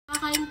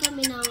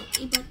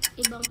iba't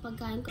ibang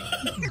pagkain ko.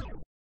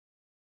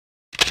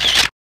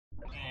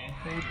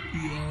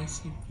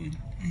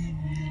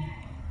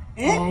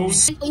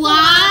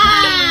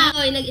 Wow!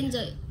 Okay,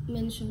 nag-enjoy.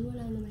 Mention,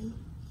 wala naman.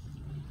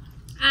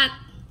 At,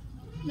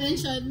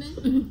 mention,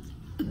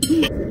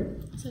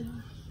 sorry.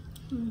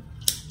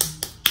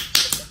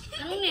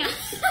 Anong niya?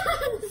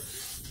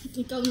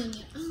 Ikaw na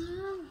niya.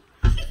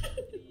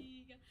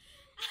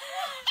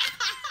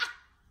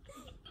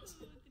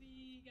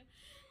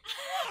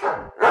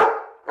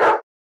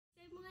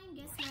 Say mo nga yung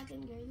guest natin,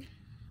 girl.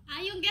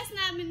 Yung guest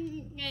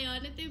namin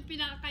ngayon, ito yung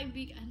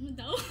pinakakaibigan. Ano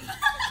daw?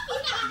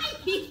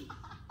 Pinakakaibigan?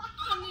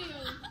 Ano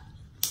yun?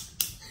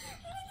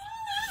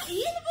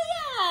 Ano ba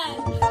yan?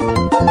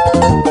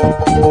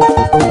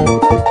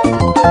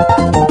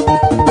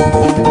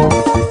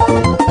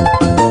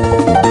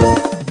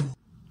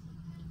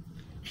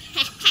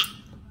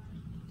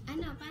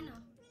 Ano? Paano?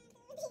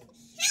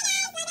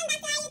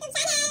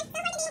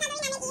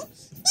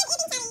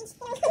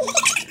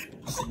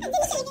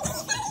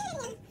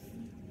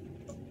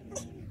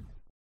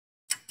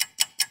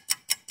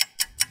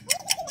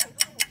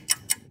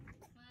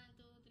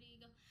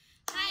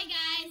 Hi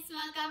guys!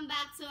 Welcome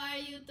back to our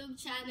YouTube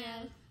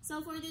channel.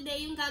 So for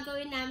today, yung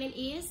gagawin namin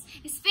is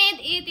Speed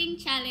eating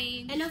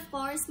challenge. and of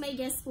course, may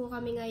guest po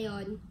kami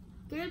ngayon.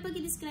 Girl,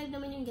 pag-i-describe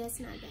naman yung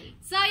guest natin.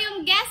 So,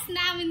 yung guest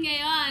namin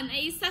ngayon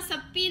ay isa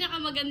sa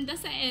pinakamaganda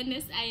sa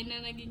NSI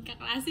na naging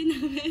kaklase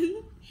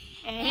namin.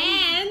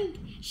 And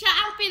siya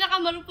ang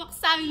pinakamarupok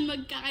sa amin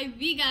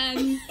magkakaibigan.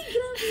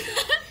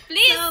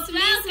 Please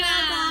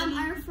welcome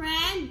our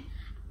friend,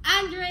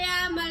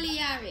 Andrea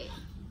Maliari.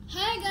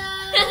 Hi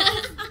guys!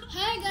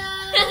 Hi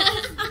guys!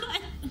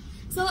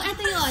 So, eto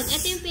yun.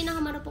 Ito yung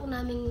pinakamarupok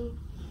naming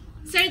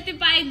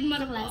Certified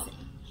marupok. klase.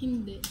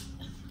 Hindi.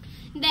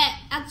 Hindi,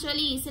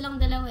 actually, silang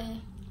dalawa eh.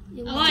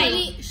 Yung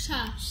Actually,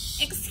 siya.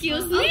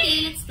 Excuse me?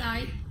 Okay, let's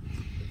start.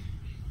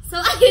 So,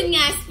 ayun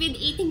nga, speed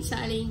eating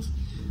challenge.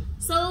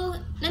 So,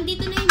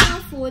 nandito na yung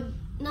mga food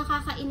na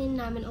kakainin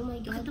namin. Oh my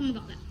God. Bakit mo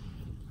bakla?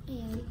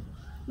 Ayan.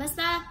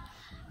 Basta,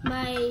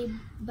 may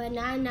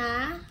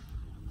banana,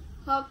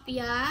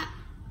 hopya,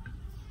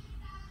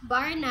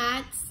 bar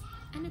nuts,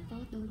 ano to?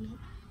 Donut?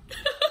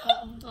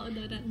 Oo,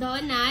 donut.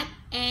 Donut,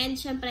 and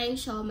syempre yung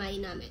siomay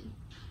namin.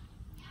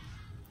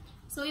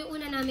 So, yung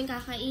una namin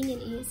kakainin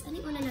is, ano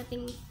yung una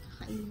nating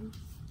kakainin?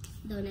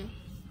 Donut.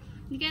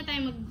 Hindi kaya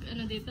tayo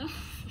ano dito?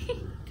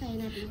 Kaya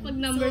natin yan. Pag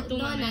number 2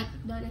 donut.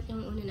 Donut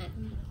yung una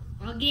natin.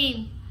 O,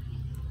 game.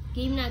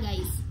 Game na,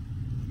 guys.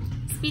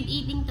 Speed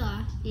eating to,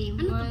 ah. Game.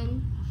 Ano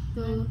 1,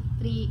 2,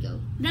 3, go.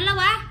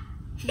 Dalawa?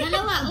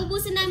 Dalawa.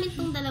 Ubusin namin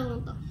tong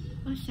dalawang to.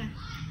 O siya.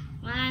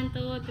 1, 2,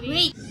 3.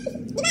 Wait.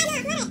 Di ba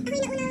ano? Kunwari,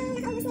 ako yung unang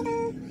nakaubos nito.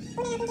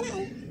 Una natin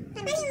kinain.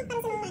 Paano yung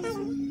parang sa mga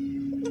tayo?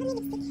 Dapat may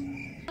lipstick.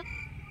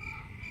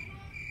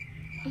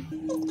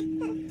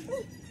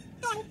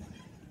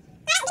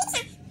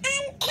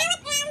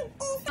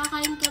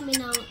 Kakain kami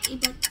ng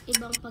iba't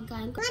ibang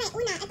pagkain. Kunwari,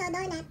 una, ito,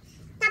 donut.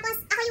 Tapos,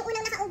 ako yung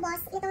unang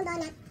nakaubos nitong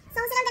donut. So,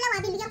 silang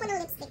dalawa, bibigyan ko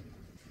ng lipstick.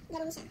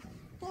 Ganun siya.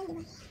 Ganun, di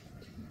ba?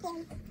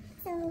 Ganun.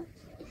 So,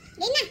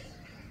 game na!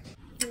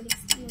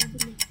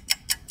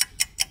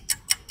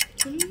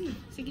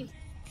 Sige.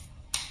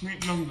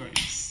 Wait lang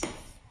guys.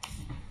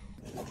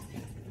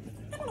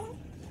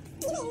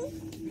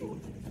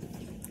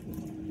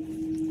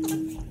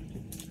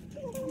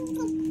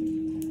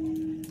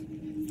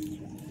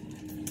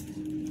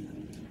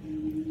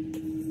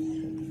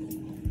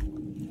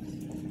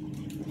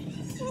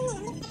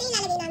 Ito yung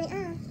lalagay namin,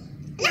 oh.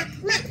 Ala!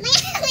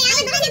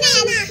 Baka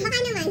naman! Baka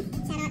naman!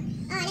 Charot.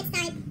 Oh, let's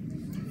start.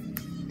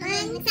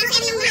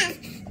 Nagsasabi lang muna.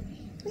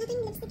 Wala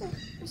tayong lipstick eh.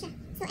 O siya.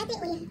 So, ito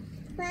yung una.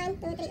 1,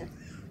 2, 3, oh.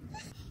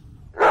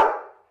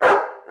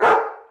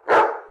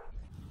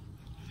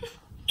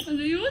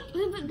 Ano yun?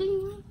 Ay, ba't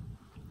ganyan?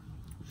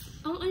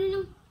 Ang ano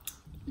lang.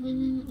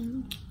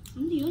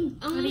 Ano yun?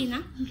 Ang Marina?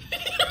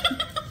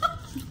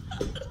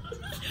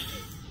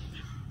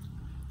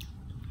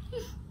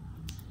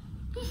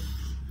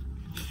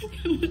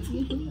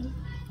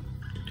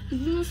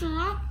 Hindi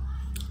masarap.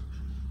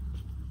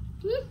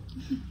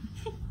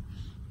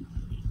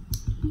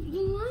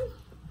 Ganyan.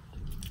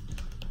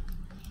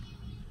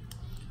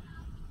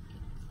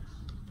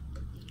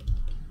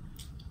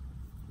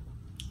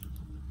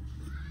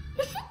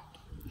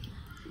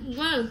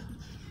 Girl.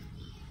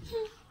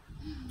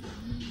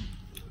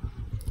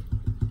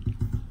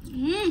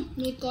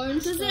 May corn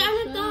Kasi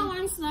ano to?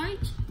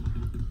 Cornstarch?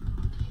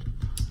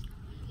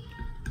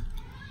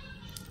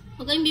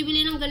 Huwag kayong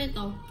bibili ng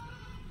ganito.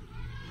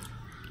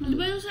 Di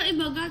ba yung sa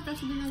iba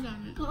gatas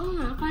ginagamit? Oo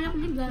nga, akala ko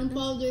din ganito.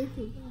 Powder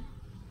food.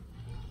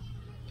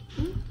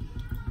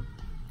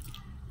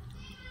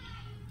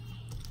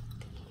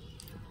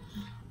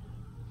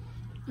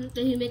 Ang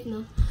tahimik,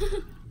 no?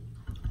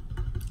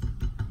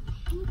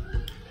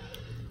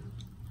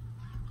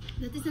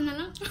 Dati isa na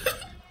lang.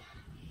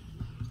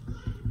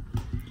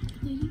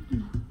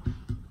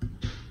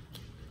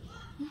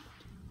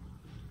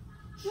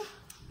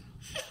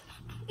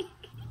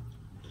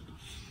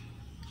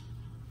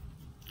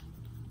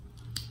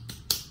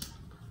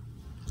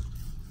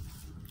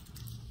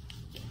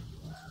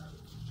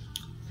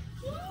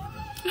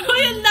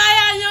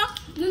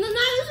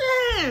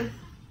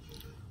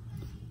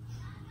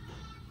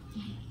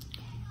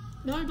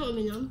 ito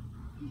uminom?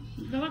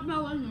 Dapat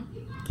bawal, no?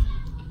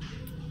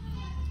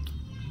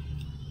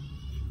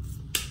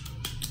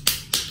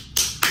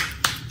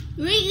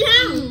 Wait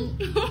lang!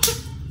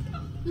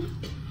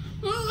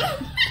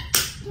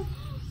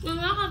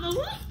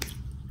 Nakakatawa.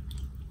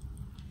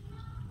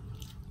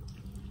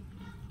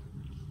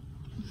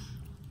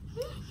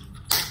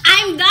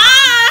 I'm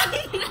done!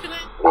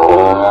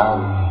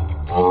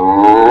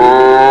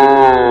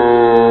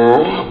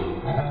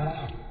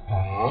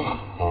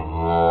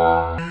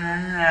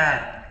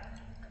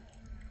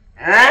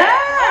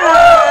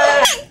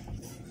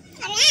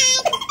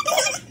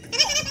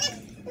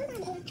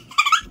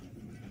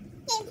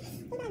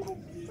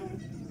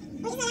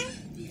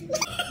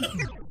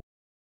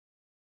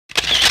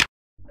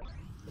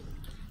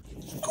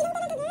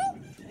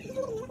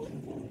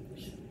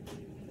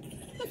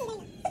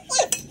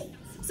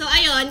 So,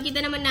 ayun,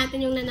 kita naman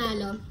natin yung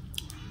nanalo.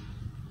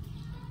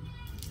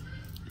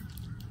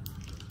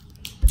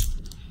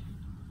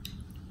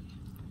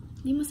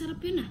 Hindi masarap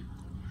yun, ah.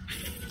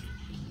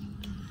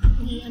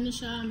 May ano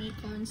siya, may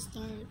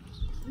cornstarch.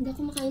 Hindi ako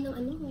kumakain ng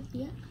ano,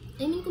 hopya.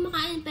 I mean,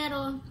 kumakain,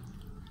 pero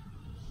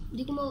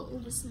hindi ko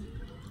mauubos na.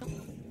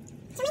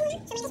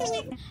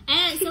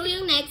 So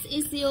yung next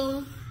is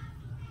yung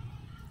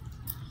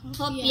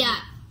hopya.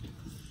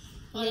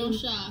 Parang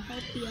siya,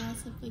 hopya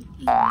sa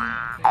pag-ibig.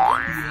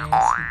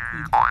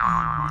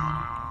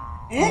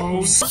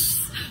 Oops!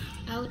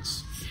 Ouch.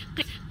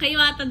 Kayo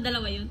ata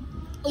dalawa yun.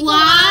 Wow!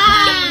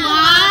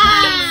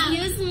 Wow!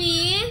 Excuse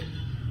me?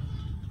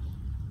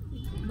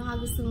 Baka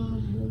gusto mo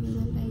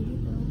mag-booking tayo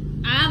dito.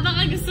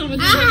 Baka gusto mo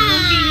din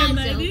mag-booking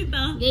tayo So,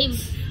 dito. game.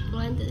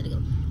 1, 2, 3, go.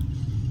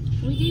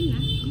 Uy, game na.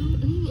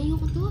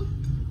 Ayoko to.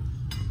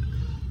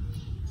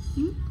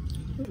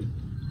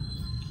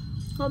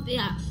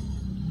 Hopya.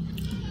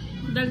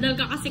 Daldal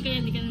ka kasi kaya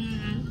di ka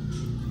nananalo.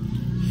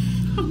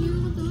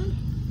 Ayoko to.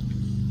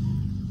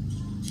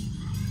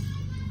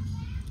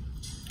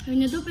 Kaya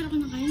na daw, pero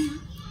kinakain na.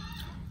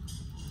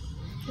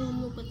 Ewan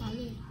mo pa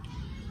tayo eh.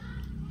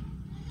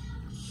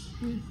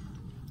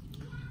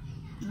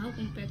 Wow,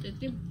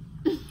 competitive.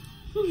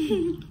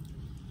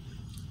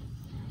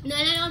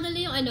 Naalala ko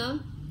tuloy yung ano?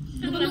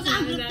 Di ba Ano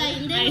mag-a-upload tayo?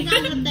 Hindi, Ay.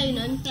 mag-a-upload tayo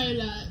nun.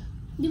 Kailan?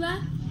 Di ba?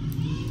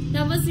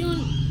 Tapos yung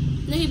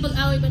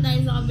nahipag-away pa tayo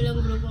sa kabilang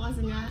grupo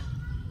kasi nga.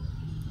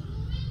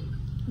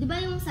 Di ba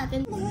yung sa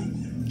atin? Dami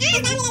na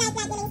like na lang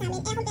sa amin.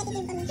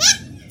 Competitive kami. Ha?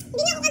 Hindi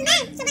niyo ako kanda.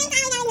 Sobrang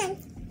kaaway namin nun.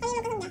 Kami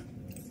magkakanda.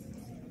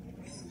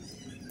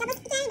 Tapos,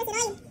 ikaw ba si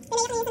Roy?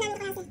 Pinayak niya sa namin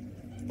klase.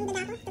 Ang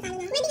dada ko, tatalo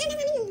na. Pwede ka na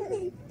namin yun.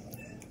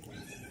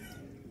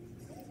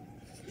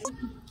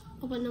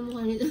 Kapal na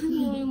mukha nila.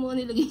 Yung mukha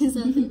nilagay niya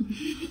sa atin.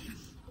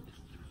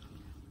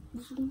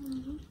 Gusto ko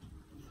na.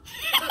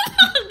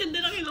 Ang ganda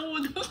ng ilong mo.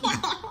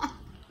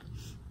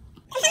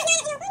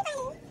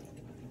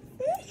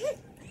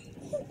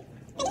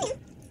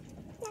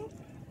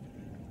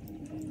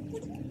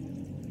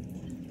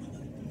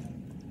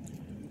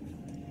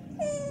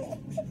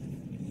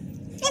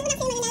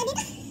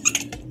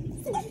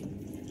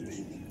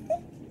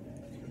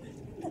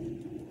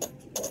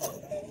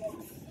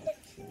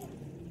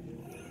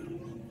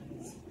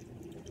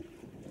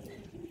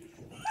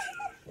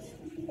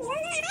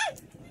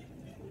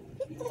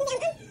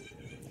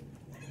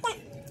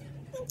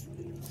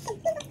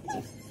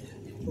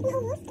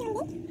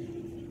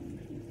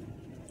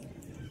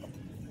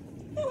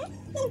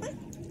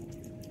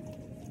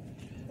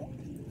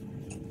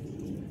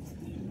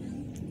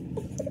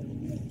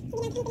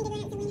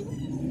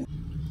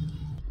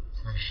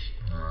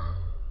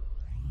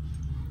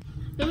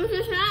 Tapos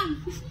na siya.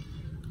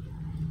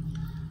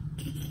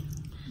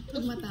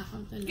 Pag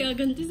matakaw talaga. Kaya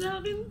ganti sa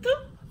akin to.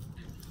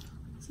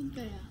 Saan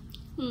kaya?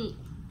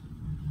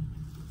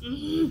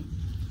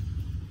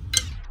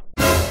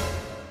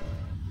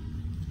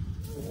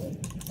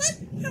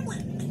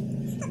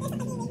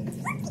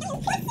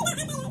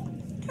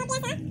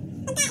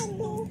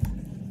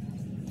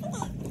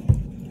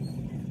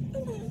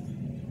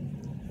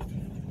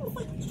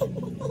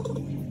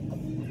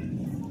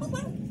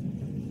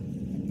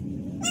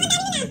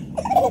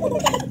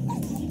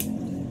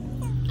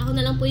 Ako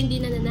na lang po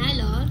hindi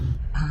nananalo.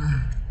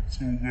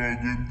 So,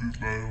 gaganti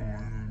tayo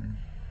ngayon.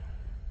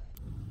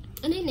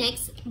 Ano yung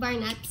next? Bar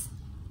nuts.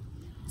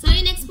 So,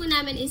 yung next po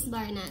namin is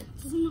bar nuts.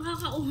 Kasi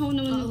nakakauhaw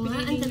naman Oo yung nga,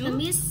 ang pinili nyo.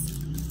 tatamis.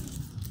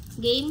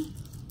 Game?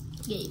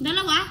 Game.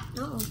 Dalawa?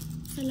 Oo.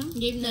 Isa lang?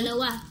 Game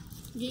dalawa.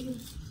 Game.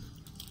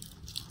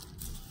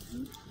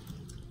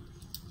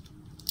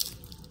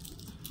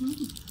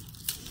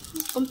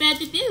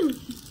 Competitive.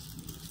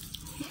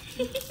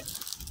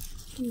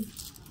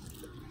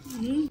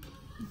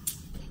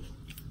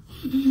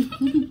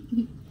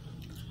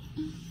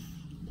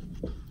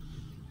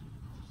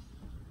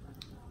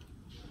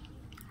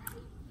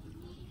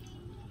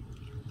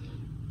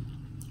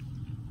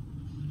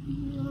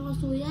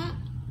 Nakakasuya.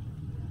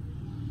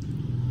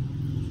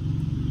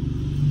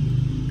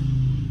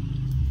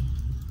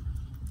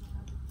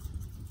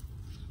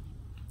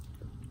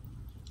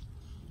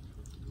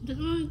 Dito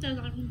mo yung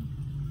talakan.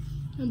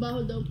 Ang baho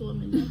daw po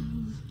kami na.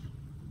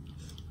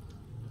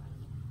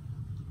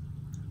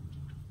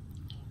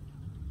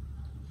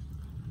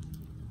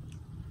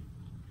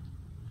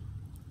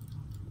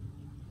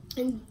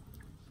 And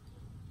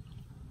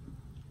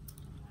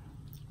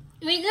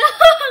wait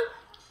lang!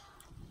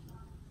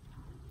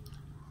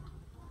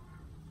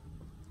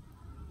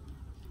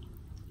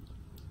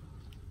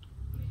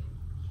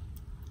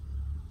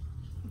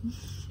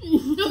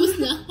 Tapos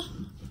na.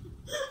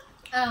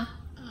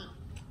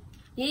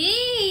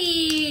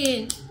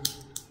 Yay!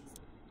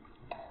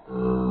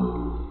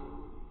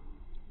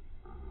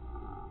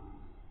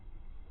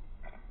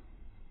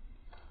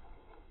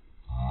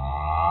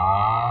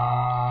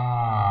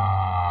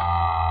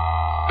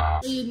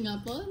 Ayun nga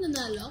po,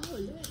 nanalo ako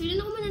ulit. Pili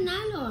na ako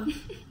mananalo.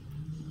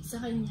 Sa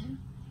kanya.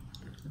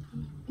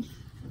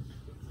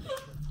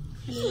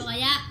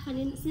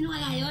 Sino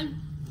kaya yun?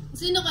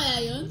 Sino kaya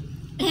yun?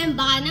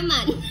 Baka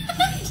naman.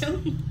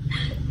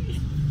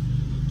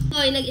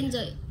 Hoy,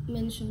 nag-enjoy.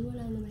 Mention,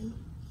 wala naman.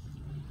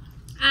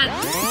 At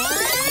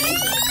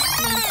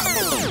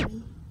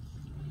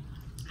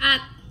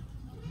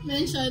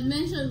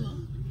Mention mo.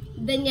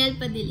 Daniel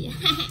Padilla.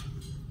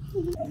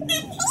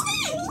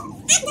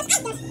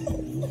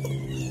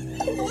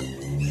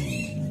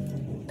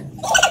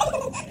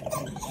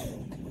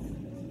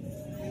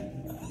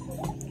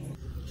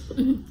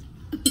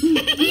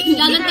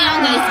 Gaganti ako,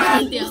 guys.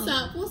 Gaganti ako.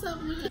 Pusa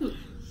mo.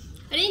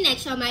 Ano yung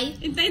next, Siomay?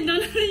 hintayin daw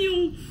na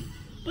yung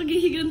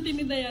paghihiganti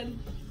ni Dayan.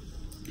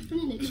 Ano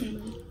yung next,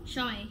 Siomay?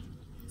 Siomay.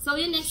 So,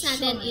 yung next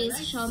natin Siomay is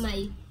rice.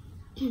 Siomay.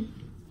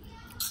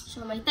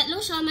 Siomay. Tatlong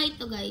Siomay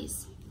to,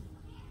 guys.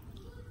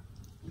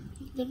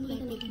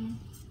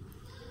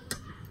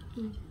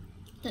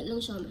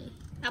 Tatlong Siomay.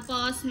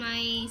 Tapos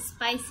may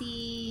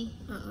spicy...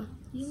 Oo.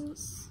 Yung...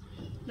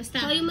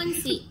 Basta. So, yung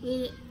mansi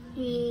with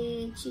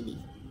chili.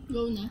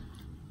 Go na.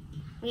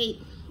 Wait.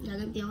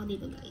 Gaganti ako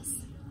dito,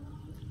 guys.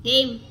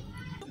 Game!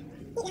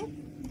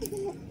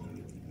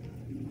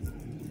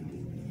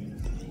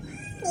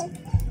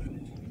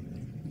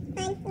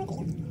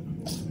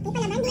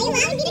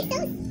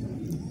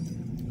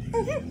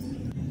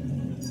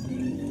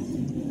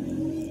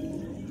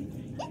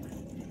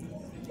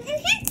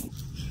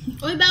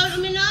 Uy, bawal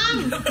uminom!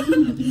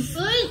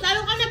 Uy,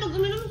 talo ka na pag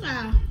uminom ka.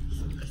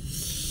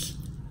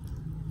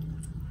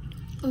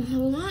 Ang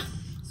hawa nga.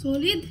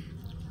 Solid.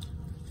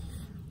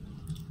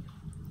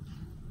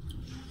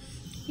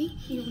 Eh,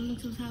 hindi ko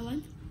magsasawan.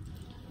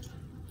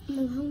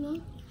 Ang hawa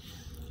nga.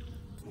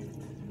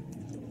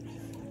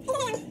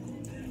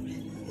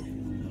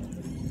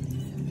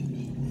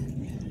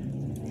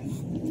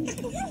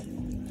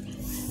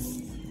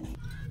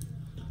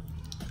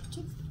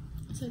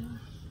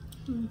 Sarap.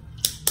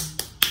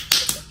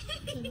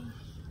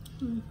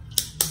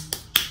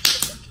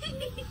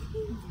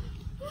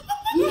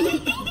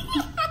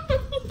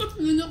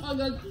 Lunok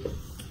agad.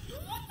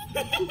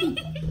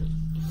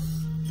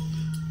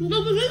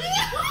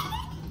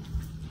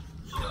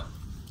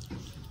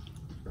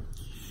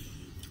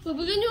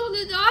 Pabigyan niyo ako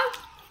dito.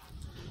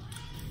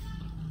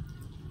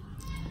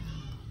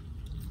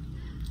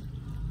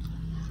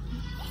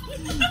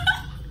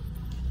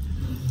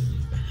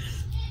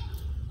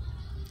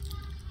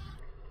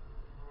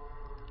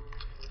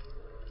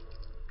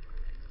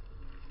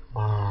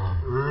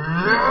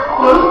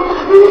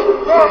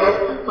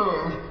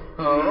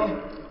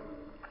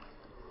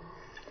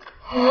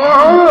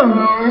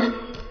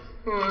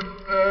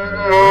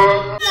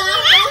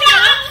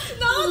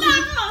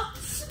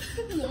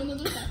 Ano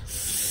to siya?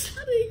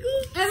 Aray ko.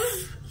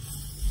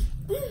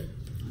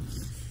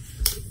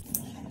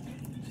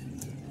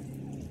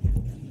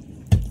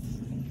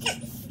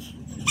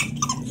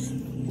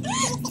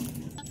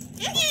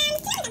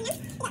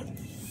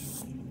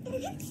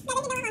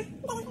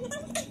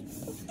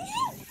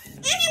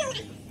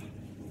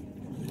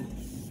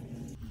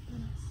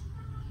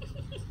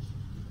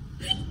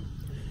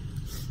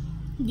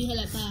 Hindi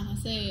halata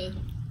kasi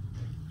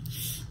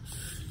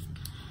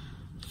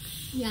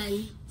Yan.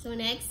 So,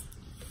 next.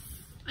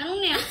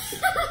 Anong next?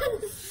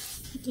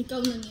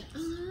 ikaw na niya.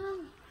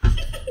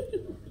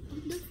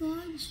 The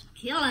fudge.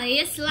 Killa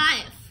is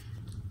life.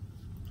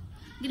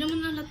 Hindi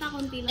naman nalata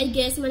konti lang. I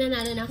guess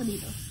mananalo na ako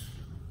dito.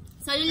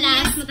 So, yung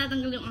Last, last.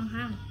 matatanggal yung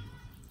anghang.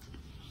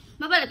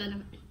 Mabalata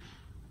naman.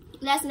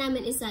 Last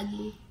namin is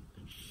saging.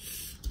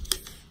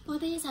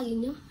 Pakita niyo yung saging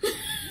niyo.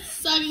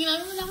 Saging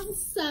namin, wala kang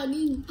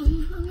saging.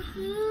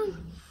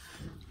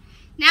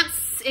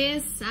 Next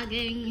is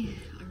saging.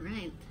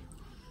 Alright.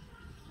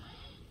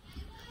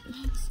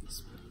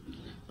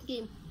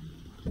 Okay.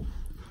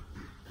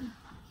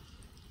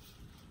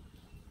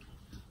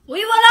 Uy,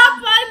 wala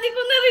pa! Hindi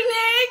ko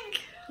narinig!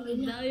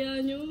 Daya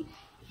nyo.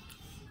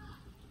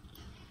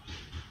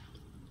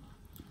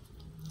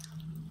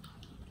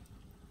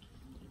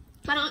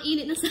 Parang ang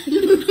init na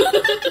saging.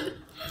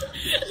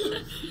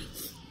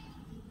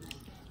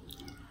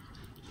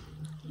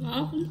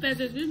 Wow,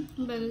 competitive.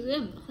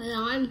 Competitive.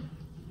 Kailangan.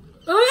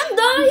 Oh, ang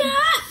daya!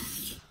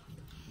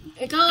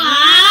 Ikaw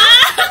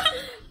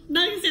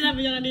Dang yung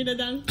sinabi niya kanina,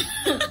 Dang.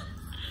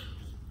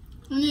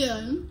 Ano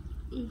yan?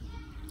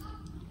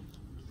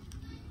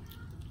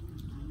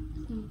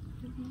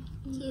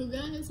 So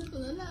guys,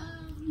 ako na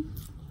lang.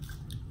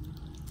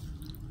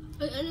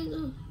 Ay, ano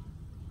to?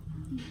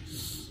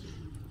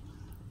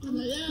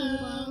 Wala.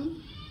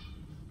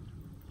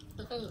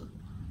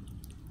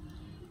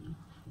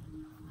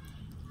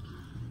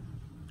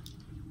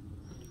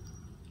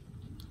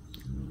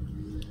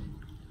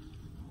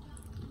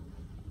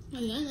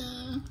 Wala na.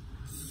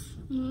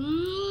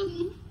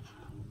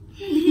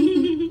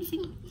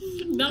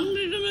 Dang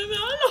na naman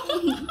ano.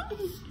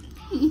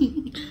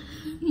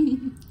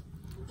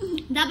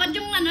 Dapat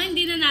yung ano,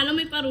 hindi nanalo,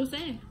 may parusa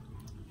eh.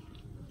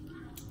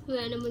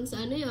 Wala naman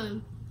sa ano yun.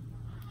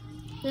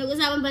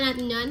 Pinag-usapan ba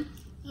natin yan?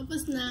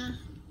 Tapos na.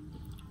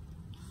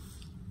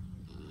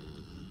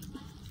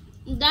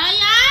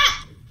 Daya!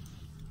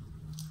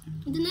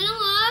 Ito na lang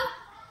oh!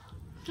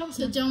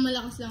 Sadyang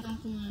malakas lang ang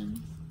kumain.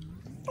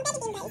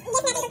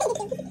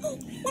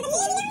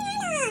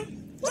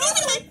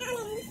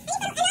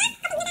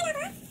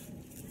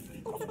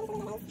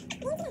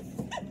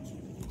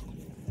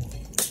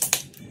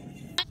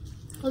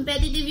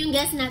 Competitive yung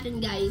guess natin,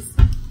 guys.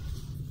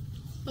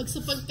 Pag sa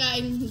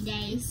pagkain,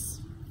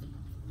 guys.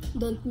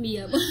 Don't me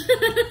up.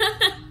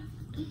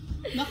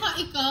 Baka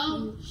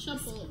ikaw, siya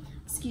po.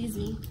 Excuse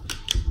me.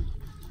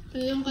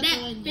 Pero yung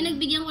katawan niya.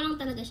 Pinagbigyan ko lang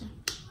talaga siya.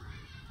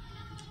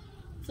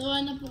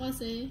 Sawa na po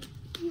kasi.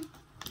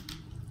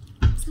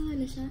 Sawa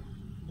na siya.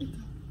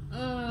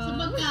 Sa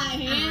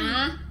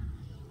pagkain.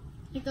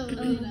 Ikaw,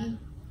 Andrea.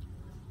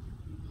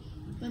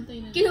 Pantay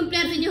na.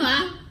 Kinumpleto nyo, ha?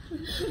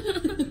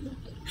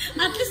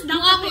 At least Mukha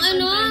dapat akong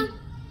ano?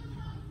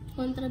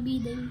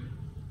 Kontrabida yun.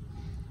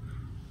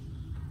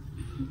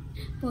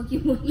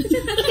 Pokemon.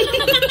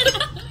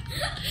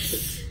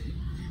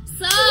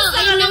 So,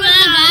 ayun na nga,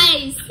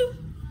 guys.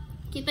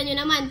 Kita nyo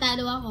naman,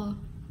 talo ako.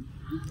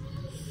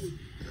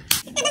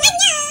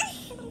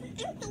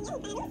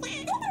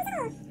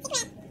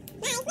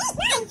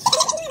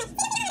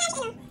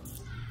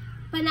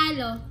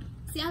 Panalo.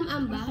 Si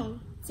Am-Am ba?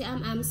 Si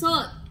Am-Am. So,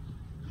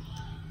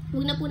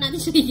 huwag na po natin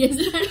siya i-guess.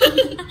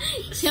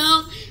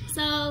 Joke.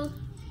 So,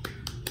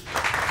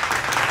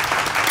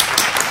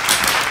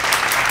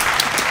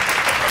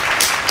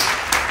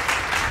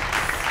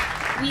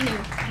 winner.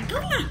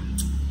 Ikaw na.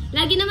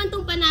 Lagi naman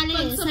tong panalo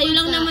eh. Pag sa Sa'yo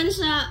lang pagka- naman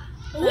siya.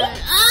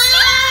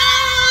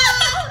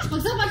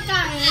 Pag sa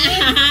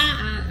pagkain.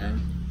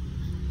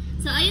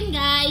 So, ayun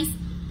guys.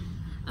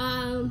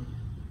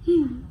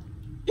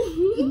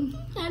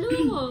 Talo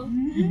mo.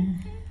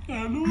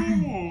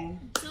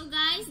 So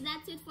guys,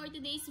 that's it for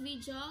today's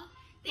video.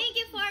 Thank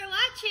you for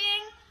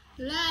watching.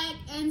 Like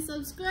and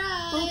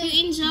subscribe. Hope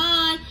you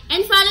enjoy.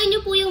 And follow nyo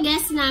po yung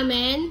guest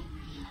namin.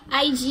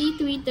 IG,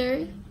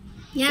 Twitter.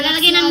 Yan,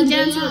 lalagay namin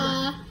dyan.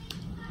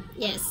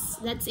 Yes,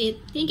 that's it.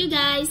 Thank you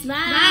guys. Bye!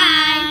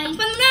 Bye!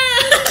 Takpan mo na!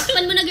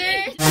 Takpan mo na,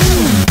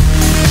 girl!